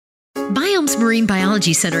Biomes Marine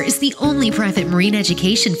Biology Center is the only private marine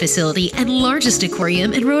education facility and largest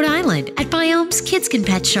aquarium in Rhode Island. At Biomes, kids can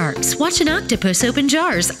pet sharks, watch an octopus open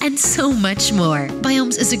jars, and so much more.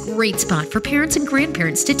 Biomes is a great spot for parents and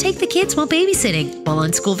grandparents to take the kids while babysitting, while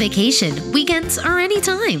on school vacation, weekends, or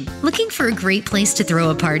anytime. Looking for a great place to throw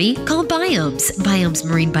a party? Call Biomes, Biomes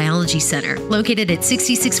Marine Biology Center, located at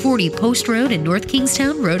 6640 Post Road in North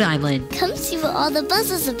Kingstown, Rhode Island. Come see what all the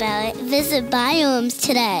buzz is about. Visit Biomes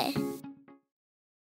today.